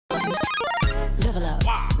level up,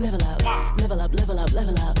 level up, level up, level up,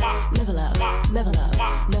 level up, level up, level up,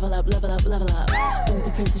 level up, level up, level up. Ooh,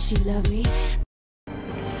 the princess, she love me.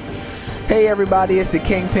 Hey everybody, it's the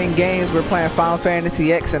Kingpin Games. We're playing Final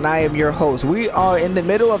Fantasy X and I am your host. We are in the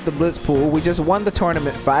middle of the Blitz pool. We just won the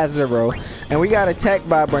tournament 5-0 and we got attacked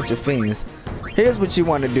by a bunch of fiends. Here's what you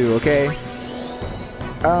want to do, okay?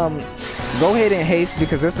 Go ahead and haste,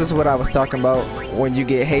 because this is what I was talking about. When you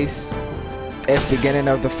get haste at the beginning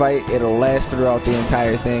of the fight, it'll last throughout the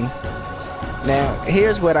entire thing. Now,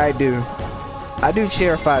 here's what I do. I do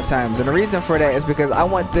cheer 5 times, and the reason for that is because I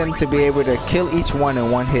want them to be able to kill each one in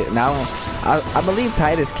one hit. Now, I believe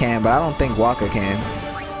Titus can, but I don't think Walker can.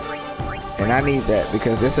 And I need that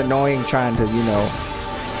because it's annoying trying to, you know,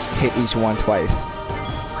 hit each one twice.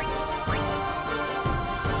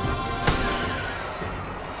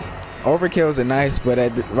 Overkills are nice, but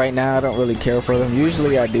right now I don't really care for them.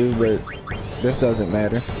 Usually I do, but this doesn't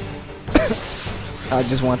matter. I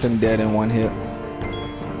just want them dead in one hit.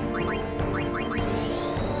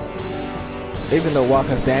 Even though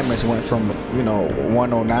Walker's damage went from, you know,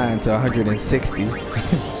 109 to 160.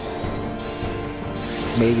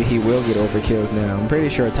 Maybe he will get overkills now. I'm pretty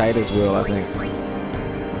sure Titus will, I think.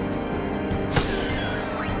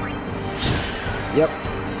 Yep.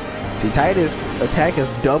 See, Titus attack is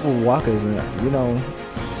double Walker's, and you know,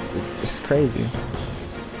 it's crazy.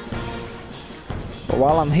 But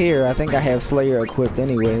while I'm here, I think I have Slayer equipped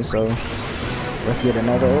anyway, so let's get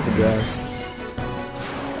another overdrive.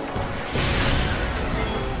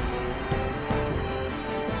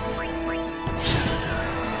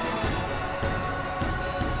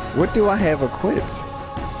 What do I have equipped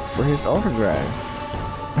for his overdrive?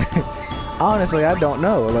 Honestly, I don't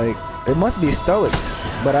know. Like, it must be Stoic,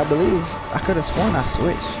 but I believe I could have sworn I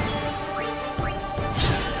switched.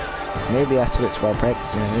 Maybe I switched while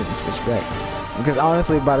practicing and didn't switch back. Because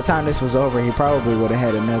honestly, by the time this was over, he probably would have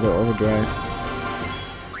had another overdrive.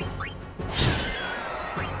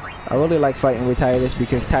 I really like fighting with Titus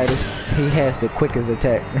because Titus, he has the quickest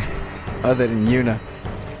attack other than Yuna.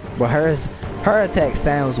 But her attack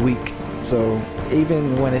sounds weak, so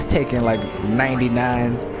even when it's taking like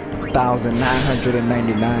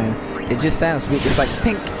 99,999, it just sounds weak. It's like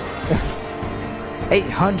pink.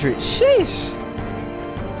 800, sheesh.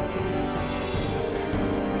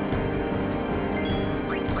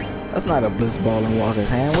 That's not a blitz ball in Walker's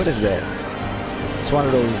hand. What is that? It's one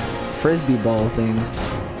of those frisbee ball things.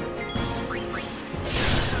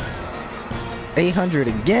 800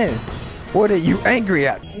 again. What are you angry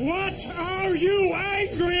at? What are you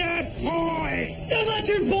angry at, boy? The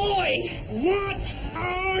letter boy! What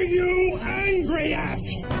are you angry at?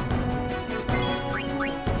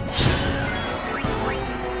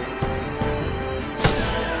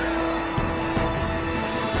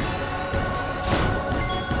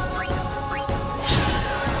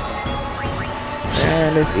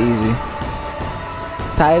 And it's easy.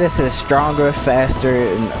 Titus is stronger, faster,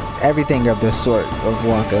 and everything of the sort of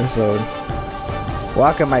Walker, so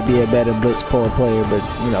Walker might be a better blitz pull player, but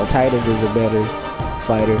you know, Titus is a better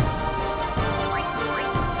fighter.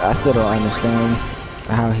 I still don't understand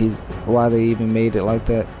why they even made it like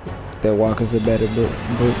that. That Walker's a better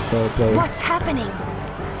blitz pull player. What's happening?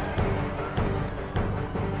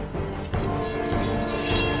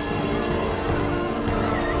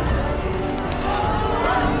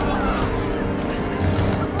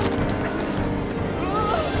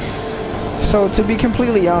 So to be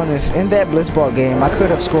completely honest, in that blitzball game, I could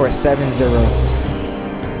have scored 7-0.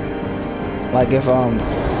 Like if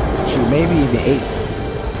shoot, maybe even 8.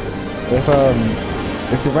 If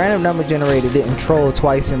the random number generator didn't troll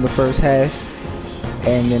twice in the first half,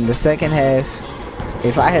 and in the second half,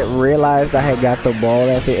 if I had realized I had got the ball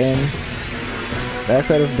at the end, that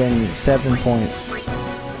could have been 7 points.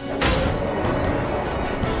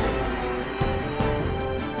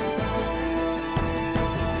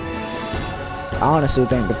 I honestly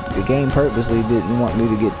think the game purposely didn't want me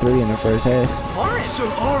to get 3 in the first half. Orin! So,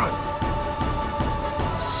 Orin!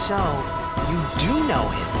 So, you do know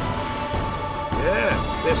him? Yeah,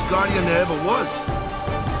 best guardian there ever was.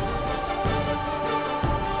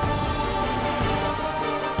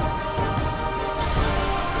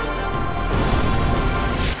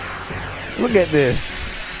 Look at this.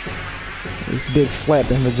 This big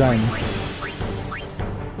flapping vagina.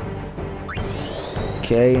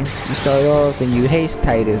 Okay, you start off and you haste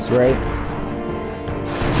Titus, right?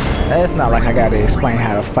 It's not like I gotta explain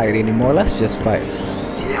how to fight anymore. Let's just fight.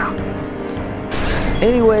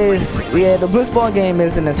 Anyways, yeah, the blitzball game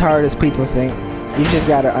isn't as hard as people think. You just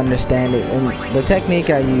gotta understand it, and the technique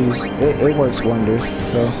I use, it works wonders.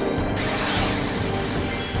 So.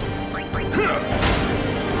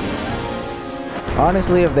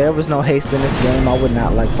 Honestly, if there was no haste in this game, I would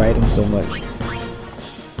not like fighting so much.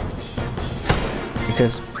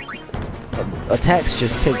 Because attacks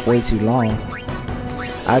just take way too long.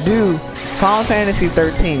 I do Final Fantasy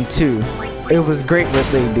 13 too. It was great what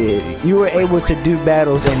they did. You were able to do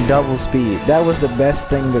battles in double speed. That was the best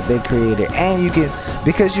thing that they created. And you can,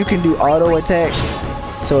 because you can do auto attack.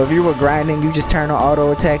 So if you were grinding, you just turn on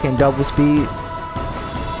auto attack in double speed.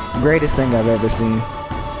 Greatest thing I've ever seen.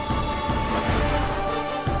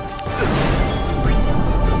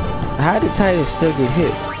 How did Titus still get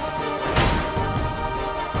hit?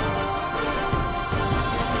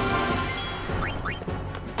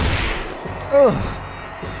 Ugh.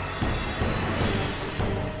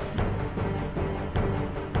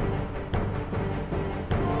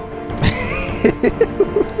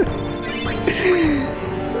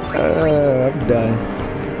 I'm done.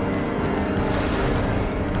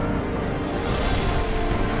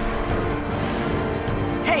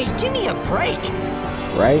 Hey, give me a break.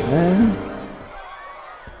 Right, man?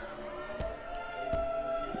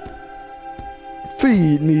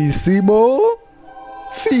 Feed me, Seymour.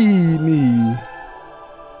 Feed me.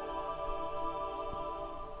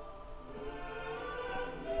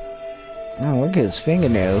 Oh, look at his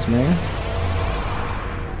fingernails, man.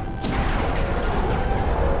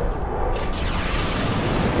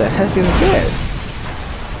 What the heck is that?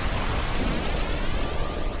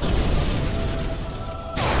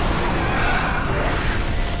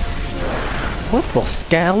 What the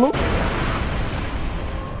scallop?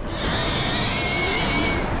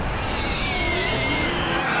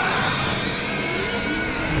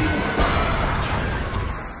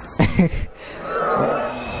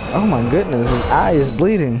 Oh my goodness, his eye is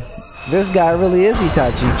bleeding. This guy really is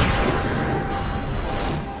Itachi.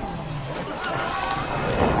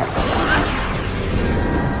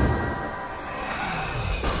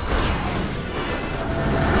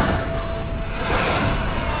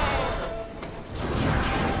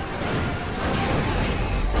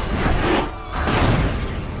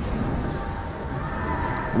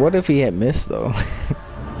 What if he had missed though?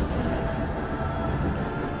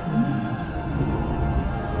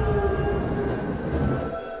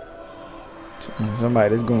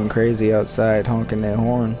 Somebody's going crazy outside honking that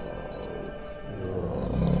horn.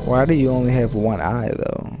 Why do you only have one eye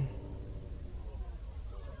though?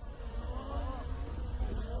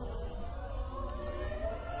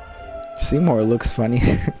 Seymour looks funny.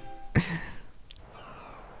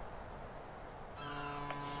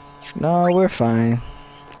 No, we're fine.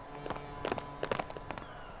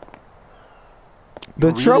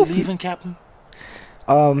 The trophy. Leaving, Captain?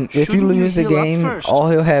 If you lose the game, all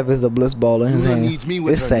he'll have is a bliss ball in his hand.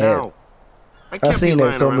 It's sad. I've seen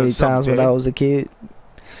that so many times when I was a kid.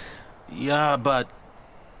 Yeah, but...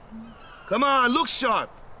 Come on, look sharp.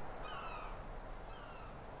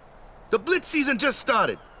 The Blitz season just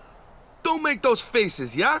started. Don't make those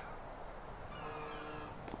faces, yeah?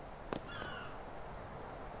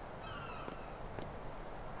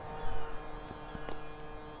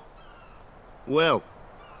 Well,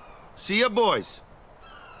 see ya, boys.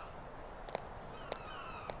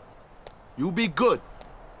 You be good.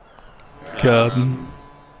 Captain.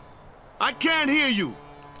 I can't hear you.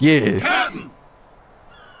 Yeah. Captain.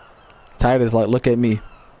 Titus like, look at me.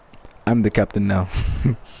 I'm the captain now.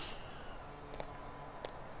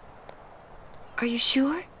 Are you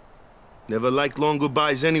sure? Never liked long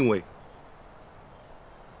goodbyes anyway.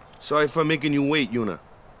 Sorry for making you wait, Yuna.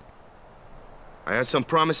 I had some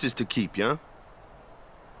promises to keep, yeah?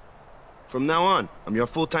 From now on, I'm your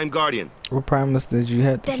full-time guardian. What promise did you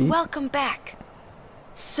have to keep? Then welcome back,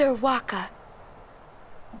 Sir Waka.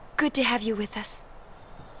 Good to have you with us.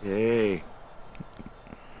 Hey.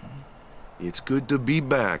 It's good to be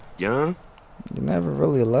back, yeah? You never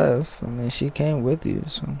really left. I mean, she came with you,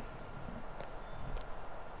 so...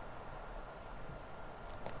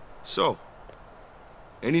 So,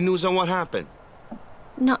 any news on what happened?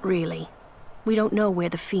 Not really. We don't know where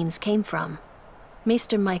the fiends came from.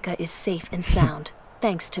 Maester Micah is safe and sound,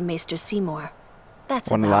 thanks to Maester Seymour.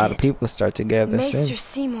 That's when a lot of people start to gather Maester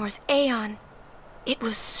Seymour's Aeon. It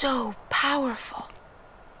was so powerful.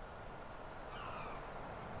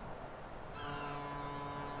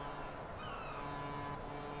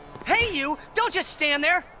 Hey, you! Don't just stand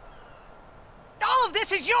there! All of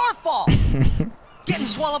this is your fault! Getting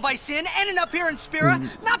swallowed by sin, ending up here in Spira,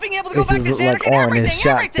 not being able to go back to This is Xanark, like and Orin everything, is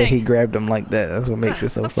shocked that he everything! grabbed him like that. That's what makes it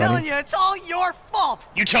so I'm funny. telling you, it's all your fault!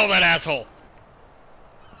 You tell that asshole.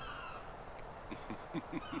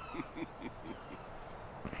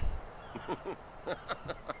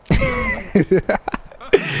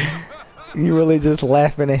 You really just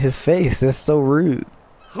laughing at his face. That's so rude.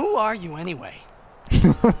 Who are you anyway?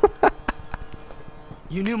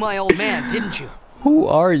 You knew my old man, didn't you? Who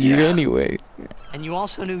are you Yeah. anyway? And you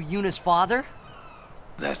also knew Yuna's father?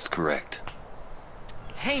 That's correct.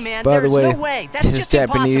 Hey man, By the there's way, no way. That's his just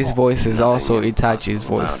Japanese impossible. voice is Nothing also Itachi's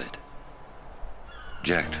impossible voice. about it.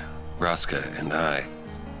 Jecht, Raska, and I.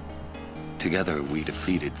 Together we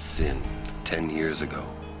defeated Sin 10 years ago.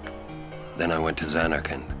 Then I went to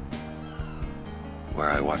Zanarkand, where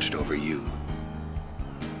I watched over you.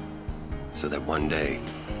 So that one day,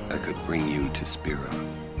 I could bring you to Spira.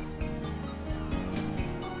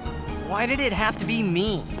 Why did it have to be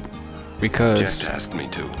me? Because Jecht asked me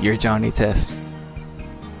to. you're Johnny Test.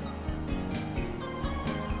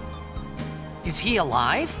 Is he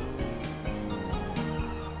alive?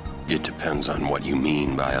 It depends on what you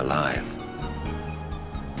mean by alive.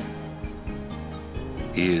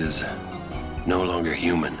 He is no longer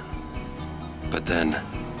human. But then,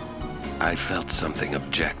 I felt something of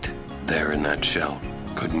Jecht there in that shell,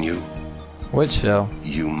 couldn't you? What show?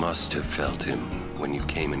 You must have felt him when you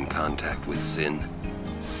came in contact with Sin.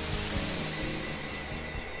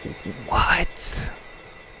 What?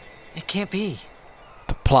 It can't be.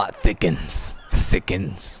 The plot thickens.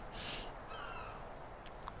 Sickens.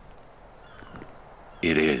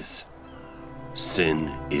 It is.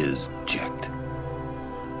 Sin is Jecht.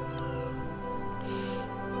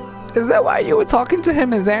 Is that why you were talking to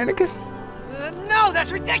him in Zanarkand? No,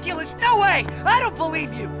 that's ridiculous. No way. I don't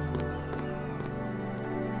believe you.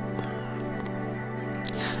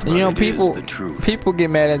 You know, But it is people the truth. people get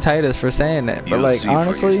mad at Titus for saying that, but You'll like see for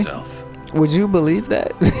honestly, yourself. would you believe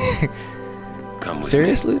that? Come with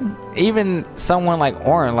Seriously? Even someone like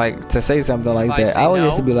Oren, like to say something like If I that, say I would no?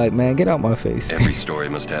 just to be like, man, get out my face. me. Every story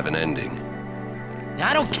must have an ending.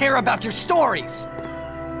 I don't care about your stories.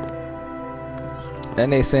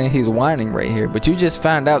 And they saying he's whining right here, but you just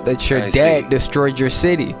found out that your I dad see. destroyed your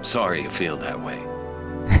city. Sorry you feel that way.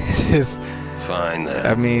 It's just, Fine then.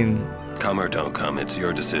 I mean, Come or don't come, it's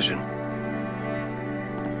your decision.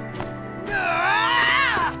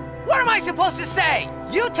 Ah! What am I supposed to say?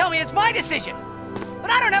 You tell me it's my decision.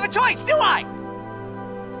 But I don't have a choice, do I?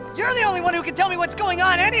 You're the only one who can tell me what's going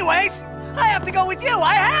on anyways. I have to go with you.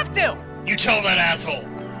 I have to. You tell that asshole.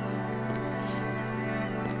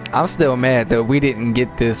 I'm still mad that we didn't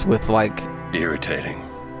get this with like Irritating.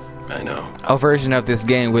 I know. a version of this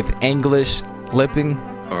game with English lipping.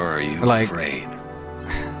 Or are you Like- afraid?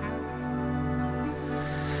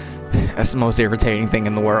 That's the most irritating thing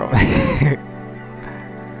in the world.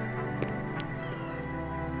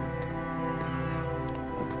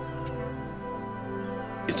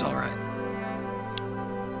 It's alright.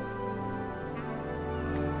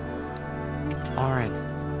 Oren.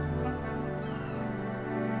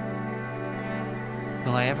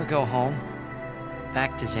 Will I ever go home?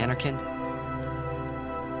 Back to Zanarkand?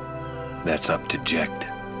 That's up to Jecht.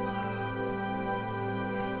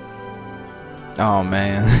 Oh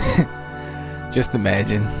man. Just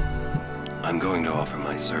imagine. I'm going to offer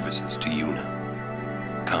my services to Yuna.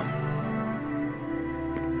 Come.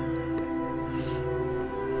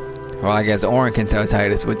 Well, I guess Oren can tell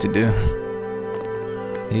Titus what to do.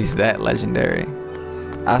 He's that legendary.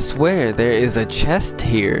 I swear there is a chest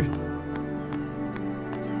here.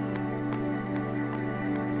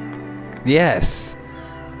 Yes.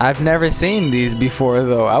 I've never seen these before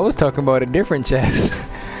though. I was talking about a different chest.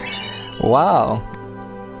 Wow.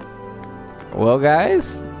 Well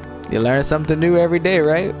guys, you learn something new every day,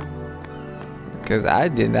 right? Because I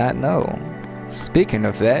did not know. Speaking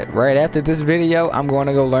of that, right after this video, I'm going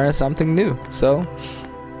to go learn something new. So,